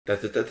Uruguay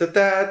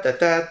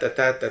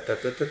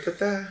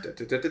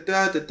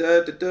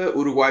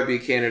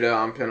beat Canada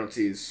on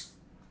penalties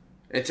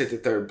and take the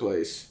third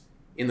place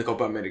in the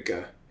Copa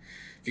America.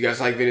 If you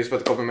guys like videos about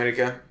the Copa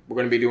America, we're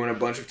going to be doing a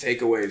bunch of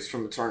takeaways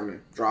from the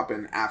tournament,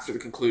 dropping after the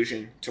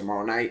conclusion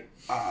tomorrow night,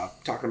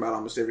 talking about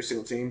almost every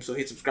single team. So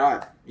hit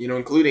subscribe,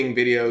 including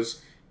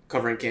videos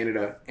covering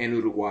Canada and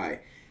Uruguay.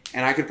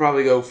 And I could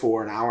probably go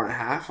for an hour and a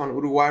half on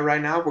Uruguay right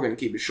now. We're going to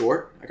keep it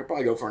short. I could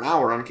probably go for an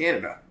hour on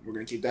Canada. We're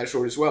going to keep that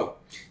short as well.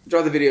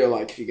 Drop the video a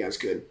like if you guys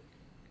could.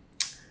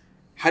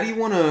 How do you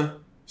want to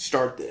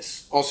start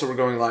this? Also, we're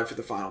going live for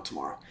the final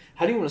tomorrow.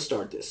 How do you want to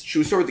start this? Should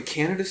we start with the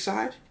Canada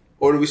side?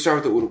 Or do we start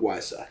with the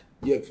Uruguay side?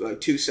 You have like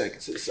 2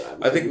 seconds to decide.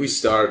 I think we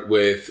start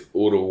with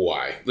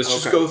Uruguay. Let's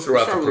just go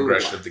throughout the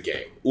progression of the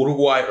game.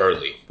 Uruguay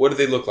early. What did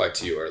they look like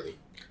to you early?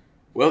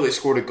 Well, they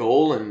scored a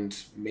goal, and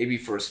maybe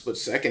for a split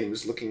second, it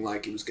was looking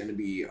like it was going to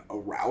be a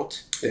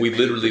rout. We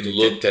literally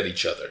looked at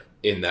each other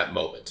in that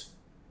moment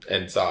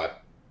and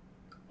thought,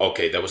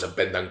 okay, that was a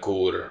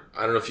Bentancur.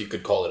 I don't know if you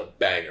could call it a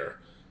banger,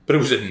 but it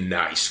was a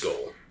nice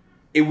goal.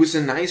 It was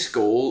a nice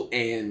goal,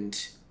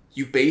 and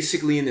you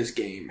basically in this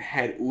game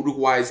had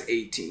Uruguay's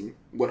 18,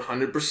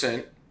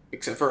 100%,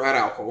 except for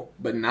Araujo,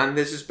 but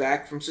Nandes is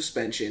back from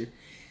suspension,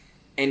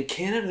 and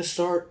Canada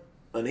start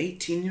an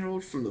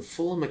 18-year-old from the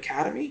Fulham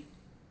Academy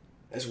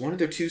as one of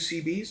their 2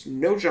 CBs.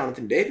 No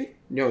Jonathan David,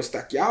 no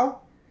Estaquiao,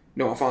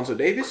 no Alphonso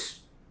Davis,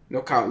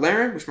 no Kyle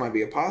Larin, which might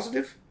be a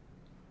positive.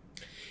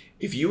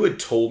 If you had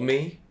told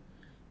me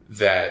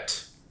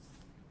that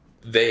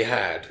they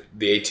had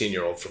the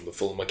 18-year-old from the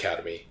Fulham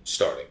Academy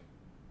starting,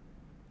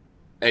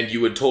 and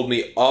you had told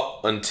me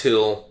up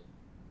until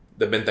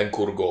the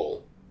Bentancur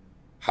goal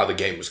how the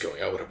game was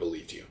going, I would have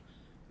believed you.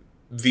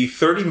 The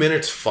 30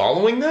 minutes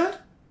following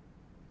that,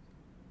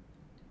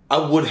 I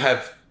would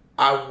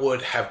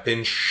have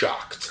been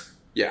shocked.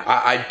 Yeah.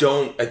 I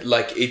don't,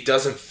 like, it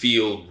doesn't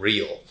feel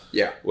real.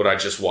 Yeah. What I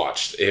just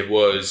watched. It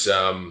was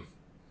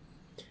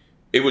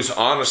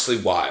honestly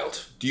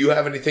wild. Do you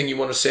have anything you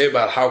want to say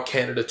about how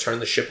Canada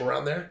turned the ship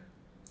around there?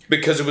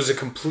 Because it was a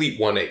complete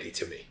 180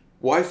 to me.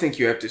 Well, I think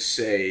you have to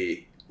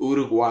say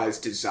Uruguay's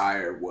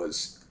desire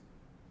was,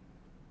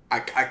 I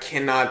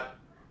cannot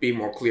be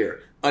more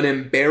clear, an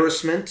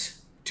embarrassment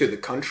to the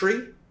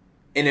country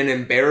and an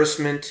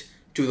embarrassment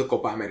to the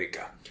Copa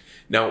America.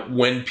 Now,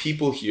 when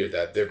people hear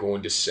that, they're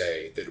going to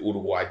say that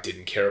Uruguay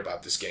didn't care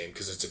about this game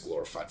because it's a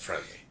glorified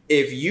friendly.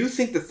 If you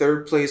think the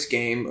third place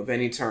game of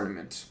any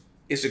tournament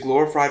is a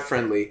glorified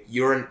friendly,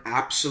 you're an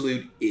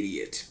absolute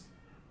idiot.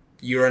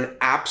 You're an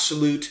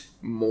absolute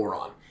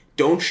moron.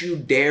 Don't you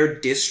dare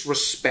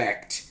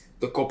disrespect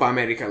the Copa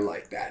America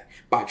like that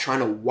by trying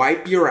to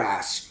wipe your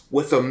ass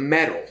with a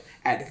medal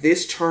at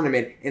this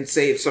tournament and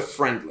say it's a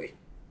friendly.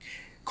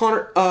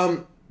 Connor,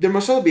 did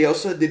Marcelo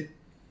Bielsa,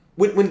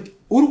 when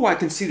Uruguay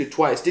conceded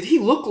twice, did he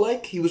look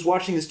like he was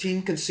watching his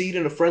team concede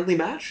in a friendly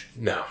match?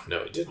 No,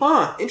 he didn't.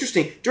 Huh,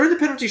 interesting. During the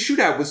penalty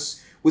shootout,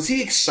 was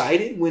he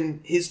excited when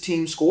his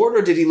team scored,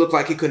 or did he look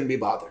like he couldn't be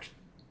bothered?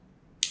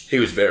 He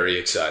was very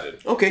excited.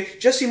 Okay,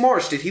 Jesse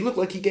Marsch, did he look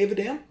like he gave a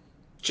damn?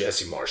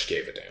 Jesse Marsch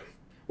gave a damn.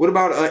 What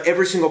about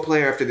every single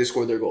player after they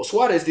scored their goal?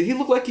 Suarez, did he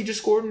look like he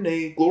just scored in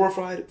a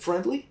glorified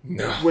friendly?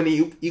 No. When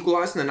he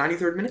equalized in the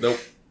 93rd minute? Nope.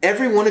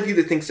 Every one of you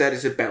that thinks that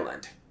is a bell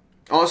end.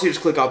 Honestly,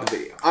 just click out the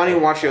video. I don't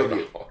even watch your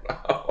view.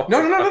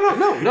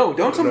 No.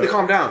 Don't tell me to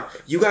calm down.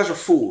 You guys are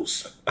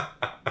fools.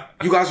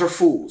 You guys are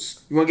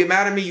fools. You want to get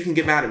mad at me? You can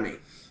get mad at me.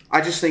 I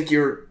just think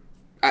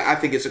I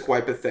think it's a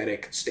quite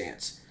pathetic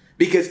stance.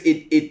 Because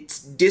it's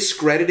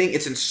discrediting,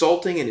 it's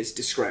insulting, and it's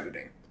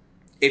discrediting.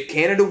 If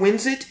Canada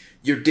wins it,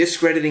 you're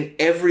discrediting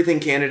everything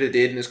Canada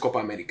did in this Copa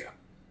America.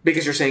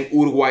 Because you're saying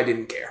Uruguay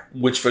didn't care.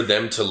 Which for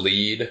them to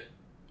lead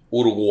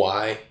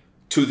Uruguay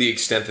to the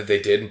extent that they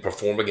did and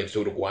perform against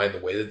Uruguay in the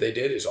way that they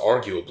did is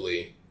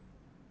arguably,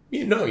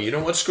 you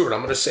know what, screw it,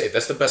 I'm going to say it.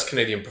 That's the best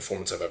Canadian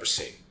performance I've ever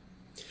seen.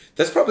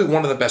 That's probably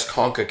one of the best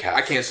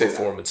CONCACAF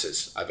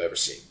performances I've ever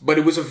seen. But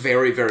it was a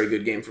very, very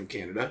good game from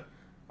Canada.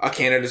 A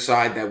Canada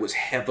side that was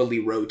heavily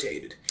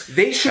rotated.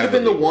 They should have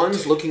been the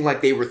ones looking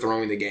like they were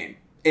throwing the game.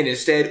 And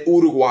instead,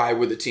 Uruguay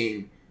were the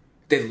team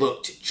that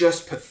looked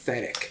just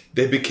pathetic.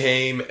 They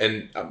became,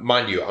 and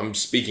mind you, I'm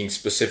speaking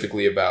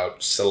specifically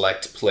about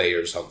select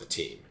players on the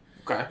team.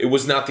 Okay. It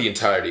was not the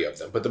entirety of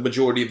them, but the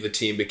majority of the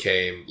team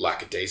became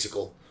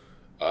lackadaisical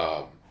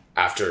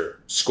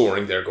after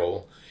scoring their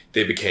goal.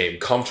 They became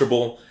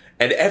comfortable,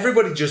 and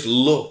everybody just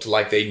looked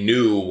like they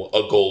knew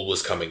a goal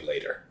was coming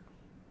later.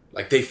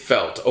 Like they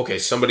felt, okay,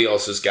 somebody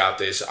else has got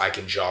this, I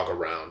can jog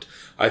around.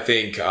 I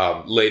think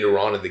later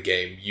on in the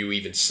game, you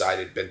even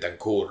cited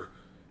Bentancur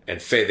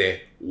and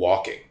Fede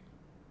walking,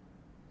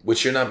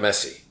 which you're not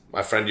Messi.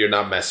 My friend, you're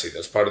not Messi.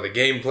 That's part of the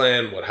game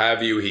plan, what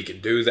have you. He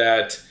can do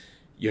that.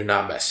 You're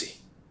not Messi.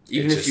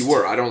 Even if you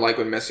were, I don't like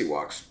when Messi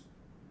walks.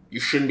 You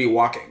shouldn't be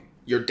walking.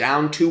 You're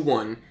down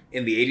 2-1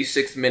 in the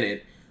 86th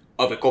minute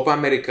of a Copa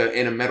America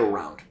in a medal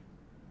round.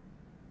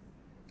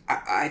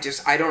 I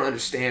don't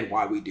understand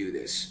why we do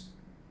this.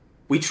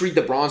 we treat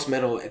the bronze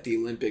medal at the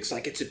Olympics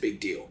like it's a big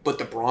deal, but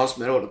the bronze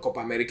medal at the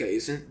Copa America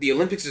isn't. The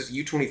Olympics is a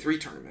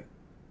U23 tournament.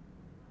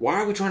 Why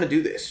are we trying to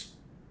do this?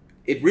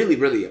 It really,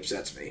 really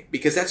upsets me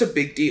because that's a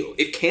big deal.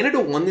 If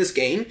Canada won this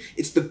game,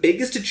 it's the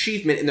biggest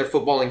achievement in their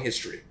footballing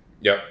history.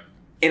 Yep.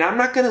 And I'm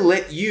not going to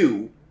let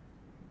you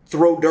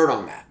throw dirt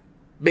on that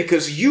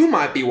because you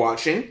might be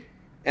watching,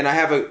 and I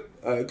have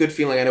a good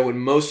feeling I know what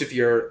most of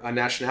your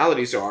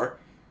nationalities are.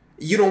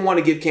 You don't want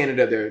to give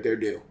Canada their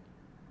due.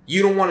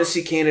 You don't want to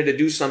see Canada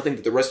do something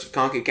that the rest of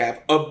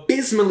CONCACAF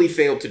abysmally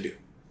failed to do,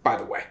 by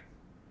the way.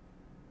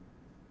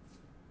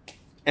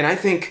 And I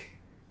think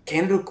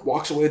Canada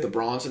walks away with the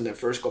bronze in their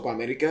first Copa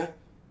America.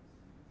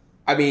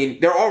 I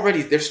mean,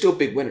 they're still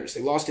big winners.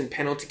 They lost in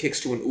penalty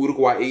kicks to an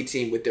Uruguay A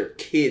team with their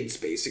kids,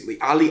 basically.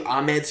 Ali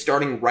Ahmed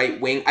starting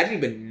right wing. I didn't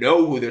even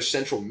know who their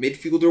central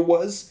midfielder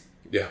was.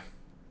 Yeah.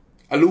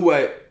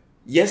 Alua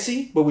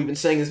Yesi, but we've been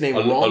saying his name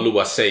wrong.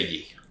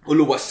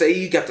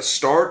 Oluwaseyi got the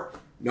start.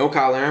 No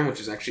Kyle Aaron, which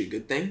is actually a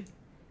good thing.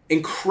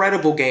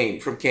 Incredible game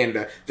from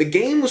Canada. The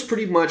game was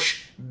pretty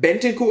much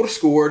Bentancur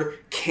scored,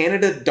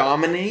 Canada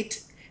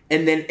dominate,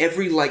 and then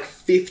every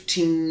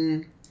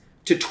 15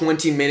 to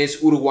 20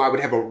 minutes, Uruguay would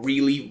have a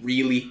really,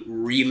 really,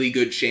 really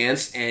good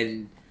chance,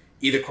 and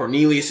either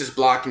Cornelius is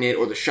blocking it,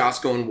 or the shot's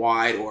going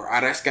wide, or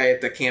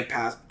Arrascaeta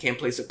can't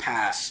place a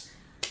pass.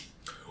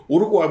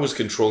 Uruguay was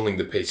controlling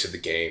the pace of the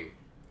game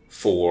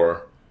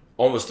for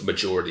almost the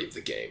majority of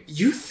the game.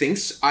 You think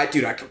so? I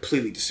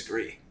completely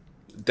disagree.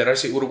 Did I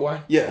say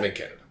Uruguay? Yeah. I meant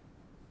Canada.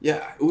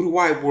 Yeah,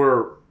 Uruguay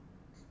were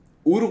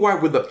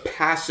the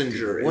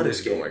passenger in this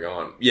game. What is going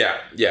on? Yeah,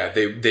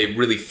 they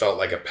really felt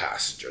like a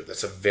passenger.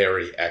 That's a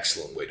very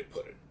excellent way to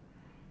put it.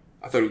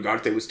 I thought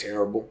Ugarte was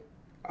terrible.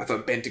 I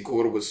thought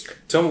Bentancur was...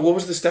 Tell me, what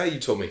was the stat you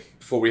told me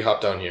before we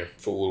hopped on here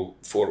for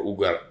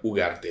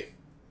Ugarte?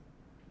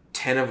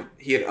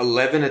 He had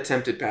 11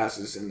 attempted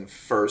passes in the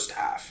first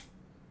half.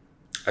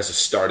 As a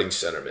starting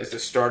center mid. As a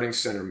starting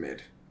center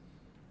mid.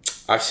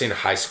 I've seen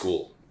high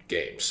school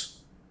games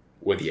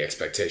where the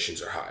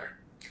expectations are higher.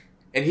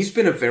 And he's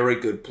been a very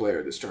good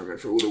player this tournament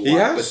for Uruguay. He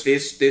has. But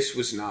this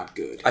was not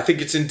good. I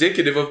think it's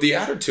indicative of the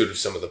attitude of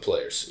some of the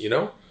players, you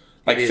know?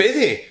 Like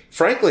Fede,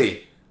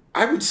 frankly,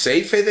 I would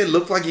say Fede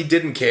looked like he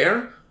didn't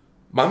care.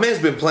 My man's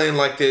been playing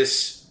like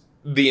this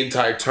the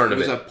entire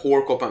tournament. It was a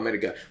poor Copa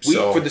America.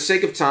 For the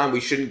sake of time,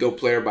 we shouldn't go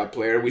player by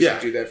player. We should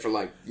do that for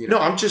No,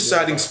 I'm just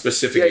citing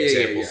specific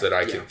examples that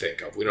I can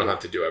think of. We don't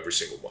have to do every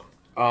single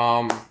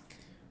one.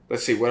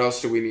 Let's see. What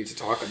else do we need to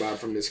talk about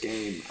from this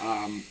game?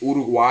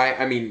 Uruguay,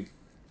 I mean,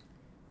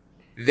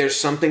 there's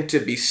something to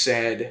be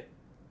said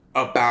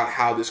about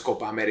how this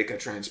Copa America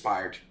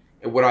transpired.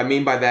 And what I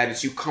mean by that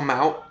is you come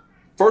out...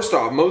 First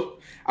off,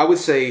 I would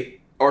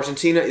say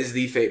Argentina is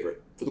the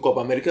favorite for the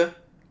Copa America.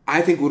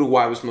 I think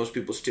Uruguay was most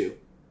people's too.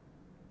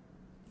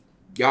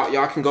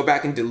 Y'all can go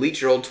back and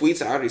delete your old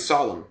tweets. I already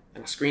saw them,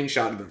 and I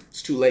screenshotted them.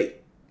 It's too late.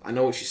 I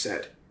know what you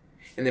said.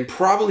 And then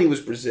probably it was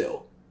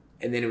Brazil,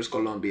 and then it was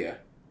Colombia,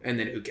 and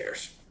then who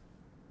cares?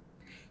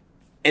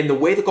 And the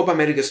way the Copa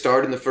America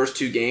started in the first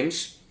two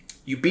games,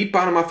 you beat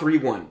Panama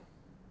 3-1.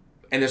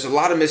 And there's a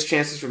lot of missed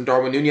chances from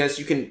Darwin Nunez.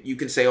 You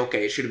can say,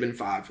 okay, it should have been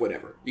 5,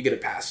 whatever. You get a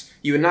pass.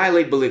 You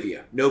annihilate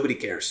Bolivia. Nobody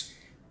cares.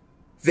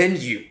 Then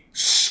you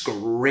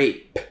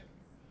scrape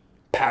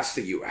past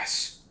the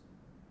U.S.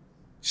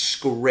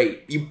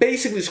 Scrape. You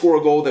basically score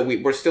a goal that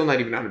we're still not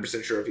even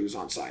 100% sure if he was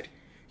onside.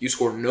 You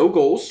score no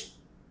goals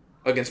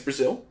against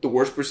Brazil, the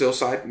worst Brazil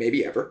side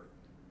maybe ever.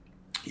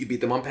 You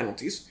beat them on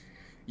penalties.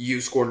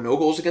 You score no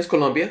goals against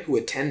Colombia, who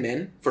had 10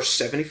 men for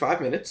 75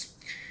 minutes.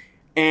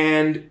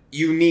 And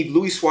you need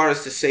Luis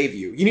Suarez to save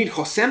you. You need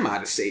Josema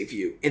to save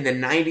you in the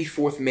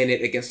 94th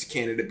minute against a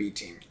Canada B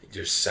team.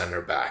 Your center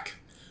back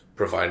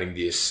providing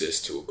the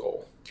assist to a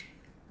goal.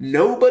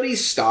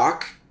 Nobody's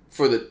stock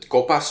for the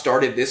Copa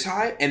started this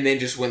high and then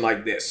just went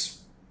like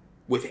this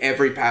with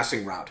every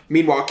passing round.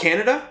 Meanwhile,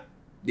 Canada,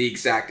 the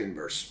exact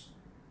inverse.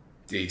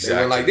 They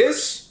went like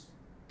this.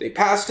 They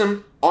passed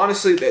them.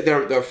 Honestly,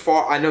 they're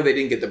far. I know they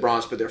didn't get the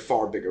bronze, but they're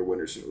far bigger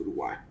winners than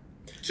Uruguay.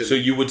 So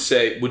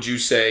would you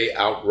say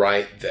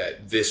outright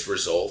that this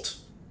result,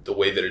 the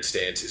way that it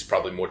stands, is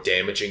probably more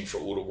damaging for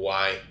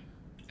Uruguay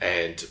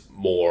and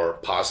more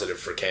positive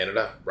for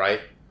Canada,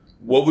 right?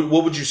 What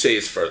would you say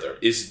is further?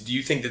 Do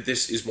you think that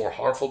this is more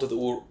harmful to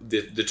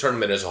the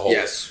tournament as a whole?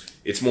 Yes.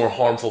 It's more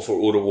harmful for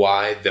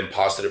Uruguay than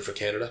positive for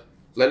Canada?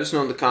 Let us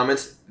know in the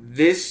comments.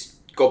 This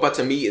Copa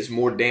to me is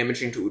more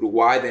damaging to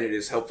Uruguay than it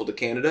is helpful to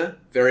Canada.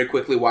 Very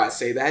quickly why I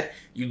say that.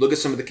 You look at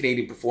some of the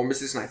Canadian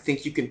performances and I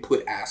think you can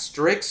put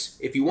asterisks.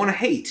 If you want to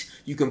hate,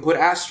 you can put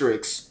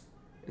asterisks.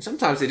 And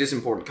sometimes it is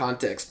important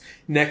context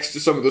next to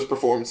some of those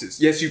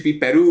performances. Yes, you beat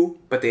Peru,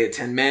 but they had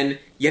 10 men.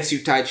 Yes,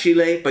 you tied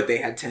Chile, but they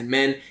had 10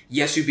 men.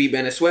 Yes, you beat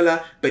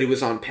Venezuela, but it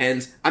was on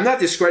pens. I'm not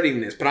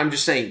discrediting this, but I'm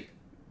just saying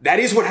that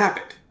is what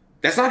happened.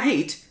 That's not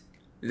hate.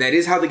 That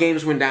is how the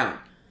games went down.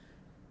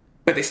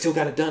 But they still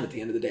got it done at the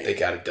end of the day. They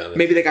got it done.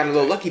 Maybe they got a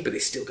little lucky, but they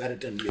still got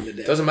it done at the end of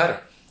the day. Doesn't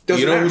matter.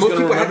 Doesn't matter. Most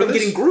people have them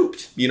getting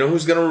grouped. You know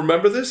who's going to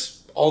remember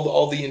this?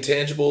 All the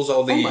intangibles,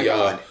 all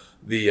the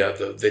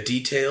the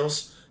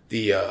details.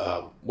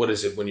 what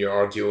is it when you're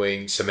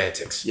arguing?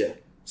 Semantics. Yeah.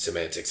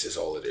 Semantics is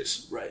all it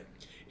is. Right.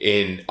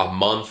 In a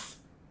month,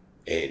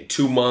 in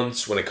 2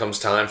 months, when it comes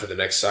time for the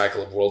next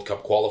cycle of World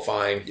Cup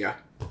qualifying, Yeah.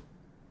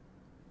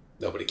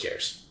 nobody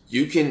cares.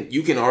 You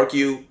can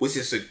argue, was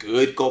this a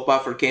good Copa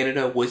for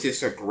Canada? Was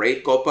this a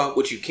great Copa?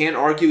 What you can't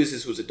argue is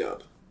this was a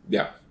dub.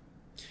 Yeah.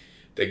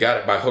 They got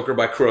it by hook or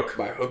by crook.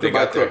 By hook or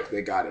by crook,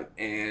 they got it.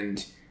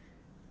 And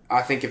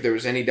I think if there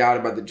was any doubt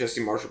about the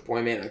Jesse Marsh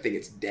appointment, I think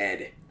it's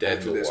dead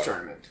after this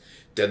tournament.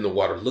 Dead in the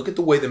water. Look at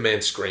the way the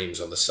man screams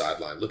on the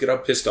sideline. Look at how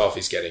pissed off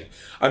he's getting.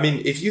 I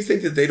mean, if you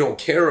think that they don't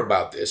care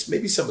about this,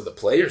 maybe some of the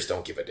players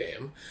don't give a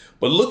damn.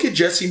 But look at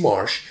Jesse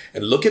Marsh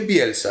and look at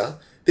Bielsa.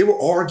 They were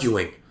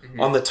arguing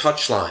on the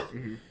touchline.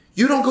 Mm-hmm.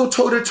 You don't go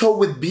toe-to-toe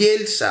with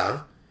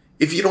Bielsa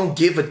if you don't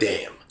give a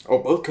damn. Oh,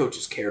 both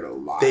coaches cared a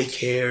lot. They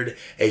cared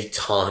a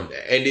ton.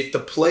 And if the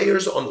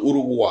players on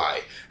Uruguay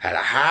had a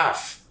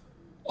half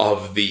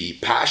of the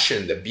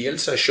passion that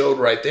Bielsa showed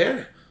right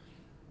there,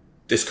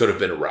 this could have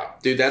been a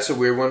rout. Dude, that's a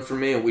weird one for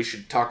me, and we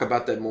should talk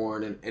about that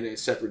more in a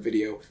separate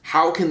video.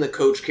 How can the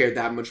coach care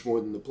that much more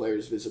than the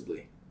players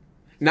visibly?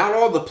 Not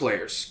all the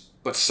players,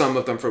 but some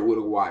of them for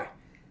Uruguay.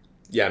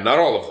 Yeah, not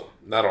all of them.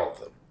 Not all of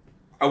them.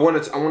 I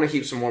want to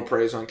heap some more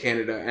praise on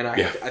Canada, and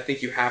I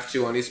think you have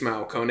to on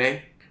Ismael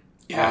Kone.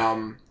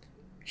 Yeah.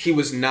 He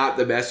was not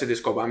the best at this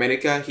Copa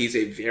America. He's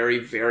a very,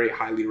 very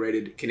highly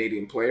rated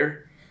Canadian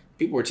player.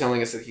 People were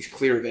telling us that he's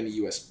clear of any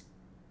U.S.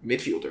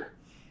 midfielder.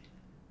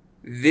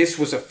 This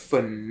was a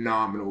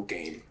phenomenal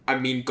game. I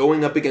mean,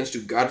 going up against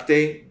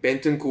Ugarte,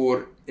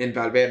 Bentancur, and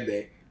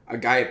Valverde, a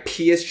guy at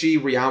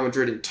PSG, Real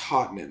Madrid, and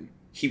Tottenham,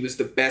 he was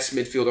the best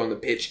midfielder on the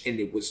pitch, and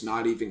it was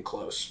not even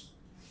close.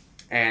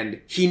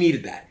 And he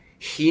needed that.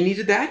 He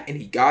needed that, and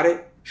he got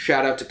it.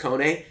 Shout out to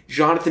Kone.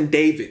 Jonathan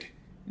David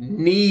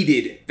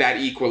needed that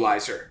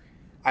equalizer.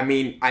 I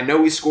mean, I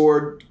know he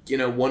scored,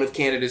 one of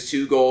Canada's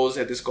 2 goals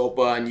at this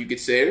Copa, and you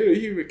could say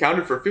he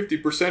accounted for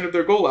 50% of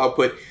their goal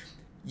output.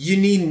 You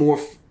need more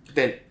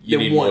than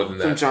one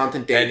from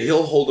Jonathan David. And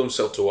he'll hold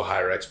himself to a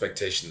higher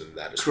expectation than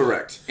that as well.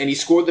 Correct. And he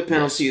scored the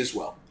penalty as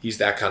well. He's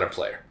that kind of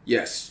player.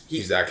 Yes.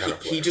 He's that kind of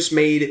player. He just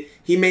made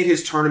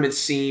his tournament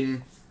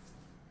seem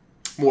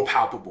more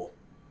palpable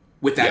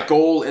with that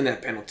goal and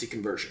that penalty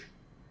conversion.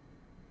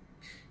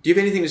 Do you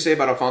have anything to say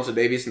about Alphonso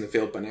Davies and the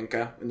failed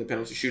Panenka in the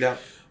penalty shootout?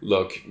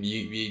 Look,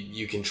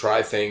 you can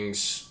try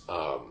things.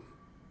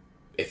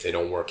 If they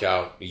don't work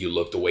out, you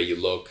look the way you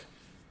look.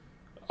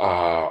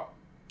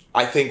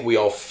 I think we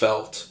all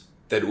felt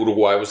that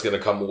Uruguay was going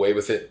to come away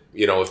with it.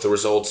 If the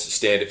results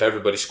stand, if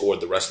everybody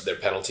scored the rest of their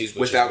penalties,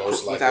 which is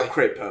most likely. Without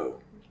Crépeau.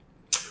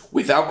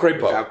 Without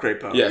Crépeau. Without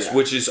Crépeau, yes, yeah.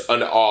 Which is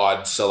an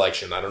odd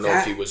selection. I don't know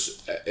if he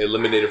was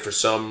eliminated for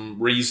some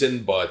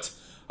reason, but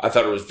I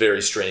thought it was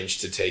very strange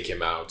to take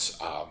him out.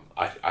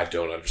 I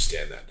don't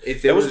understand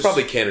that. That was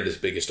probably Canada's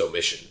biggest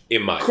omission,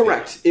 in my opinion.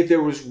 Correct. If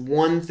there was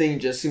one thing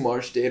Jesse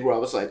Marsh did where I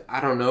was like,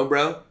 I don't know,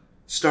 bro,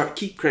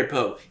 keep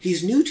Crépeau.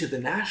 He's new to the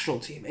national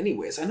team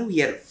anyways. I know he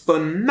had a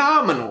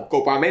phenomenal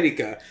Copa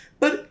America,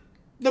 but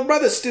the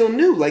brother's still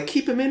new. Like,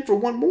 keep him in for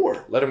one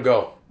more. Let him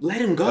go.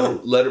 Let him go.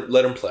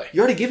 Let him play.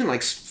 You already given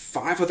like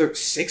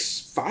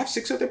six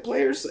other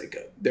players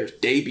like their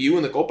debut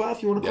in the Copa,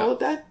 if you want to call it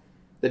that.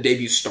 The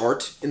debut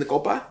start in the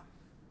Copa.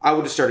 I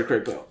would have started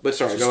Crépeau. But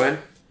sorry, go ahead.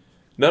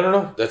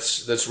 No.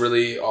 That's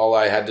really all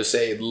I had to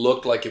say. It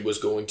looked like it was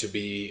going to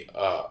be.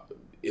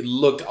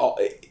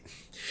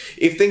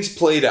 If things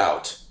played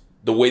out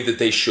the way that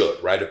they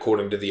should, right,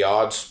 according to the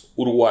odds,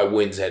 Uruguay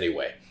wins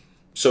anyway.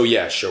 So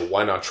yeah, sure,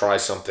 why not try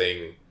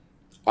something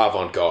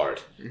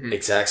avant-garde? Mm-hmm.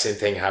 Exact same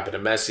thing happened to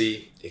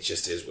Messi. It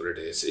just is what it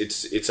is.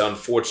 It's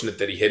unfortunate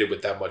that he hit it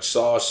with that much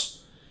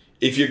sauce.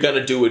 If you're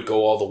gonna do it,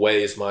 go all the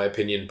way, is my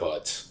opinion.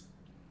 But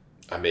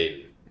I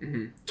mean,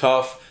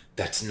 tough.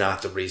 That's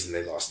not the reason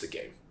they lost the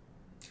game.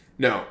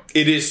 No,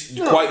 it is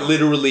quite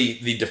literally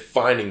the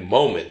defining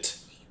moment.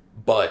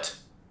 But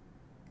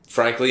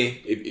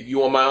frankly, if you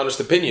want my honest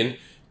opinion,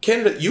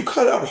 Canada, you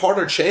cut out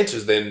harder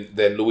chances than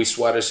Luis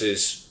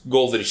Suarez's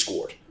goal that he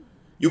scored.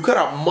 You cut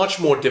out much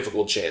more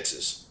difficult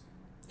chances.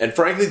 And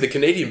frankly, the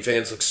Canadian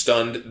fans look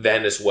stunned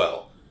then as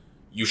well.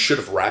 You should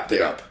have wrapped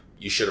it up.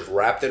 You should have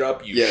wrapped it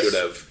up. You should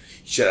have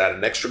had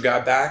an extra guy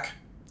back,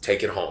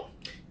 take it home.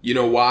 You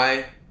know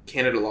why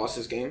Canada lost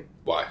this game?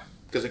 Why?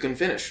 Because they couldn't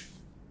finish.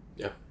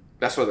 Yeah.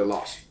 That's why they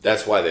lost.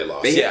 That's why they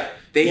lost.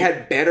 They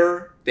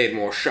had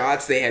more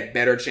shots. They had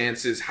better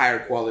chances, higher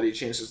quality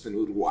chances than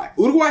Uruguay.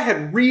 Uruguay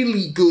had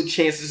really good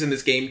chances in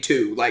this game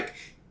too. Like,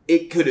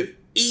 it could have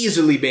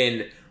easily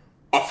been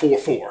a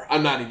 4-4.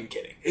 I'm not even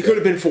kidding. It could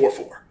have been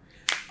 4-4.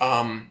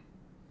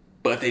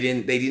 But they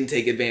didn't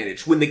take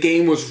advantage. When the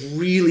game was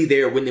really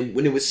there, when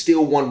it was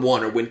still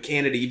 1-1, or when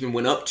Canada even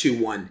went up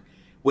 2-1,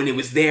 when it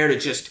was there to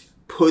just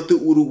put the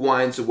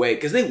Uruguayans away,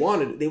 because they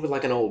were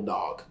like an old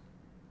dog.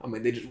 I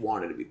mean, they just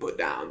wanted to be put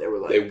down. They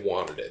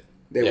wanted it.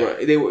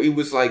 It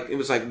was like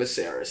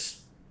Viserys,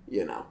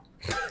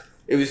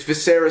 It was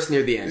Viserys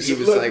near the end. He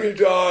was like, me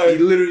die. He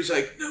literally was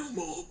like, no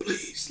more,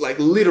 please. Like,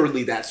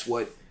 literally, that's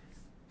what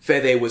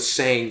Fede was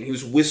saying. He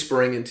was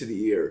whispering into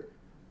the ear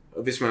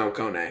of Ismail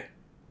Kone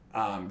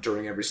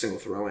during every single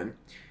throw-in.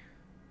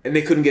 And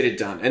they couldn't get it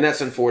done. And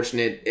that's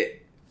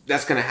unfortunate.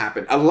 That's going to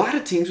happen. A lot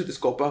of teams with this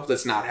Copa,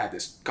 let's not have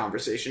this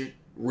conversation,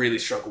 really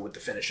struggle with the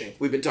finishing.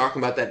 We've been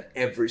talking about that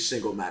every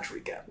single match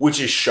recap. Which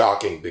is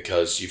shocking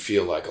because you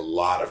feel like a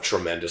lot of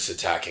tremendous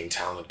attacking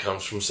talent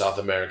comes from South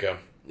America.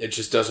 It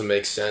just doesn't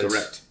make sense.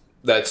 Correct.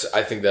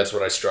 I think that's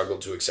what I struggle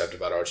to accept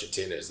about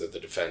Argentina is that the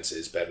defense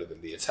is better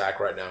than the attack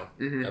right now,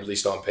 at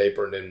least on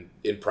paper and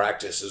in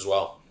practice as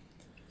well.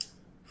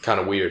 Kind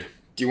of weird.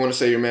 Do you want to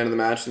say your man of the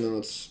match and then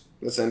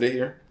let's end it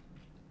here?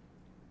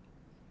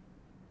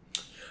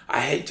 I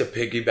hate to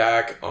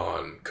piggyback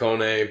on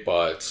Kone,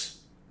 but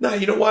no,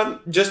 you know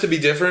what? Just to be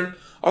different,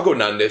 I'll go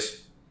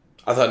Nandes.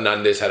 I thought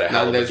Nandes had a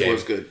hell of a game. Nandes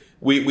was good.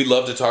 We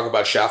love to talk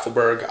about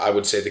Schaffelberg. I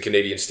would say the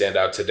Canadian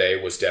standout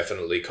today was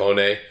definitely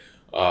Kone.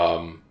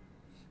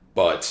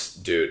 But,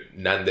 dude,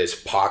 Nandes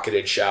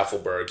pocketed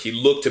Schaffelberg. He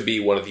looked to be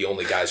one of the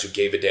only guys who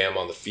gave a damn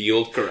on the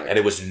field. Correct. And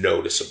it was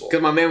noticeable.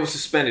 Because my man was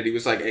suspended. He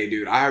was like, hey,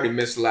 dude, I already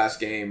missed the last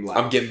game. Like,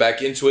 I'm getting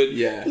back into it.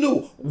 Yeah.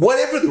 No,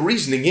 whatever the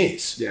reasoning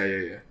is.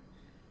 Yeah.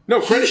 No,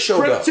 Credit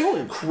to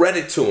him.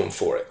 Credit to him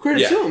for it.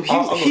 Credit to him.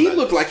 He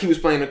looked like he was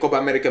playing the Copa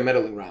America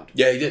medaling round.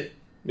 Yeah, he did.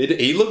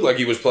 He looked like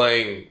he was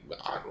playing,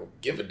 I don't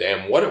give a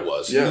damn what it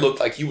was. Yeah. He looked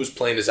like he was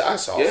playing his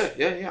ass off.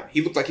 Yeah.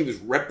 He looked like he was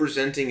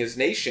representing his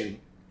nation,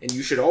 and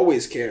you should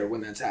always care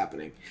when that's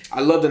happening.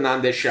 I love the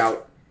Nandes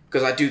shout,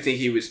 because I do think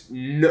he was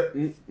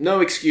no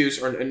excuse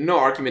or no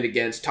argument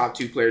against top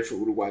two players for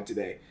Uruguay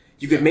today.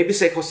 You could maybe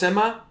say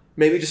Josema,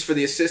 maybe just for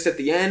the assist at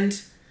the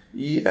end.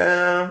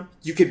 Yeah.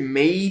 You could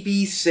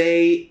maybe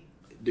say...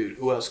 Dude,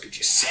 who else could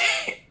you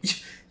say?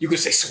 You could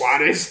say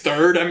Suarez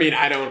third. I mean,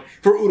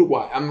 for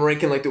Uruguay, I'm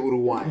ranking like the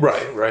Uruguay.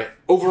 Right.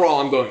 Overall,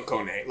 I'm going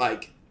Kone.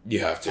 Like, you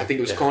have to. I think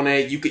it was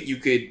Kone. You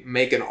could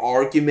make an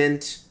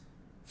argument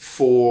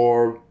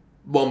for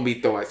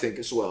Bombito, I think,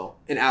 as well.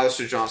 And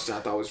Alistair Johnston,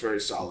 I thought was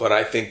very solid. But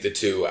I think the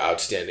two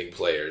outstanding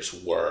players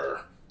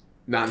were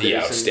the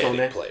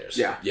outstanding players.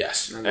 Yeah.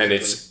 Yes. And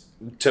it's,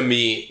 to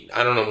me,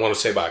 I don't want to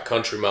say by a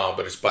country mile,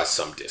 but it's by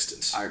some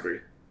distance. I agree.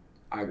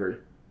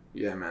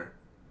 Yeah, man.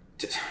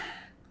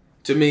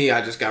 To me,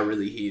 I just got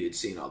really heated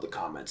seeing all the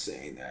comments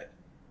saying that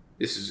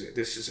this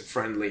is a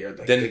friendly or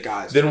the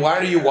guys. Then why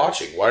are you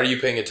watching? Why are you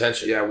paying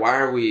attention? Yeah, why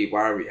are we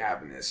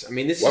having this? I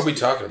mean, why are we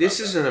talking about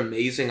this? Is an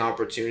amazing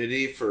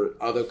opportunity for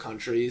other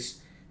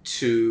countries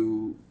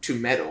to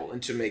medal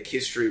and to make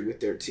history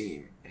with their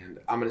team. And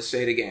I'm going to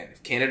say it again: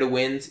 if Canada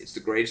wins, it's the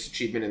greatest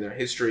achievement in their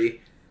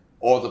history.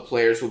 All the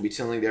players will be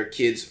telling their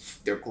kids,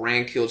 their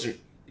grandchildren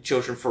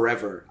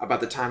forever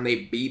about the time they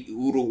beat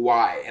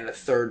Uruguay in a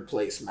third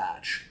place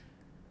match.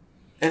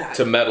 And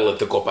to medal at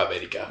the Copa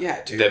America.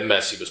 Yeah, dude. That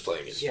Messi was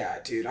playing in. Yeah,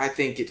 dude. I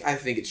think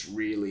it's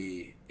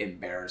really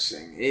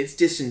embarrassing. It's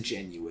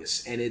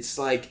disingenuous, and it's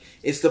like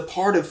it's the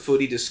part of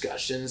footy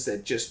discussions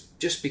that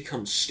just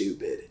becomes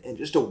stupid and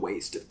just a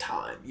waste of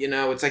time. You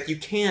know, it's like you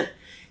can't.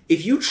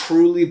 If you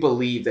truly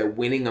believe that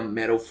winning a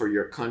medal for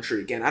your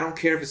country, again, I don't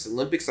care if it's the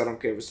Olympics, I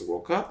don't care if it's the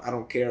World Cup, I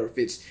don't care if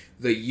it's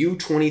the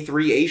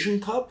U23 Asian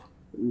Cup,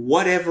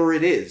 whatever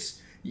it is,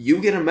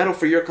 you get a medal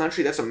for your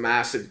country, that's a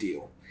massive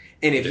deal.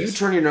 And if you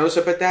turn your nose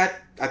up at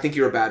that, I think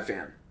you're a bad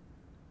fan.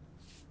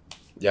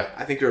 Yeah.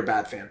 I think you're a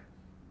bad fan.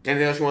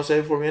 Anything else you want to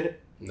say before we end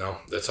it? No,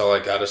 that's all I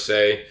got to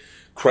say.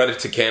 Credit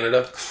to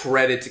Canada.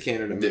 Credit to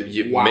Canada,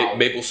 man. Wow.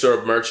 Maple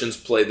syrup merchants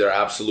played their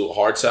absolute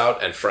hearts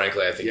out, and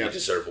frankly, I think they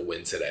deserve a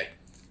win today.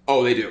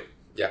 Oh, they do.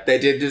 Yeah. They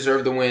did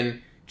deserve the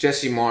win.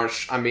 Jesse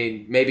Marsch, I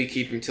mean, maybe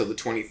keep him till the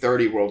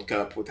 2030 World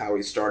Cup with how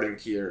he's starting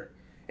here.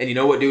 And you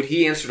know what, dude?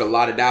 He answered a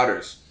lot of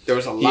doubters. There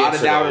was a lot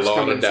of doubters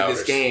coming into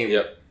this game.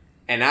 Yep.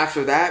 And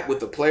after that, with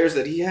the players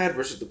that he had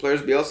versus the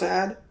players Bielsa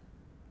had,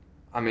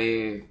 I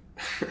mean,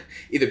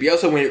 either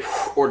Bielsa went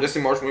or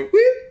Jesse Marsch went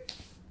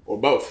or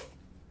both.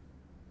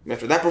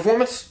 After that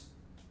performance,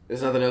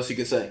 there's nothing else you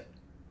can say.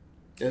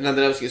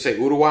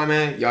 Uruguay,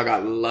 man, y'all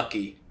got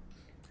lucky.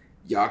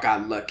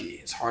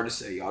 It's hard to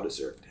say y'all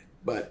deserved it.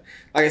 But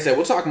like I said,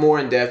 we'll talk more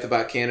in depth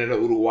about Canada,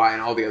 Uruguay,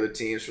 and all the other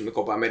teams from the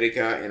Copa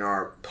America in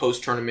our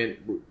post-tournament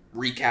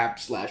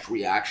recap /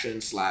 reaction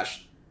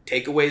 /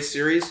 takeaways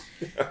series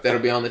that'll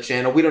be on the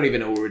channel. We don't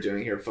even know what we're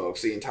doing here,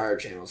 folks. The entire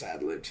channel's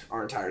ad-libbed,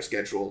 our entire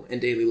schedule and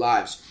daily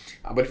lives.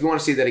 But if you want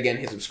to see that again,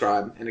 hit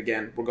subscribe. And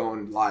again, we're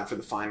going live for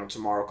the final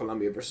tomorrow,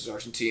 Colombia versus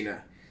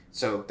Argentina.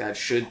 So that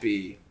should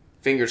be,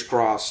 fingers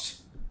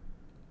crossed,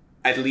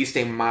 at least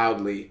a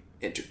mildly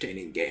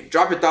entertaining game.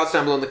 Drop your thoughts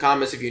down below in the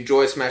comments. If you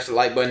enjoy, smash the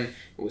like button, and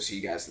we'll see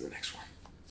you guys in the next one.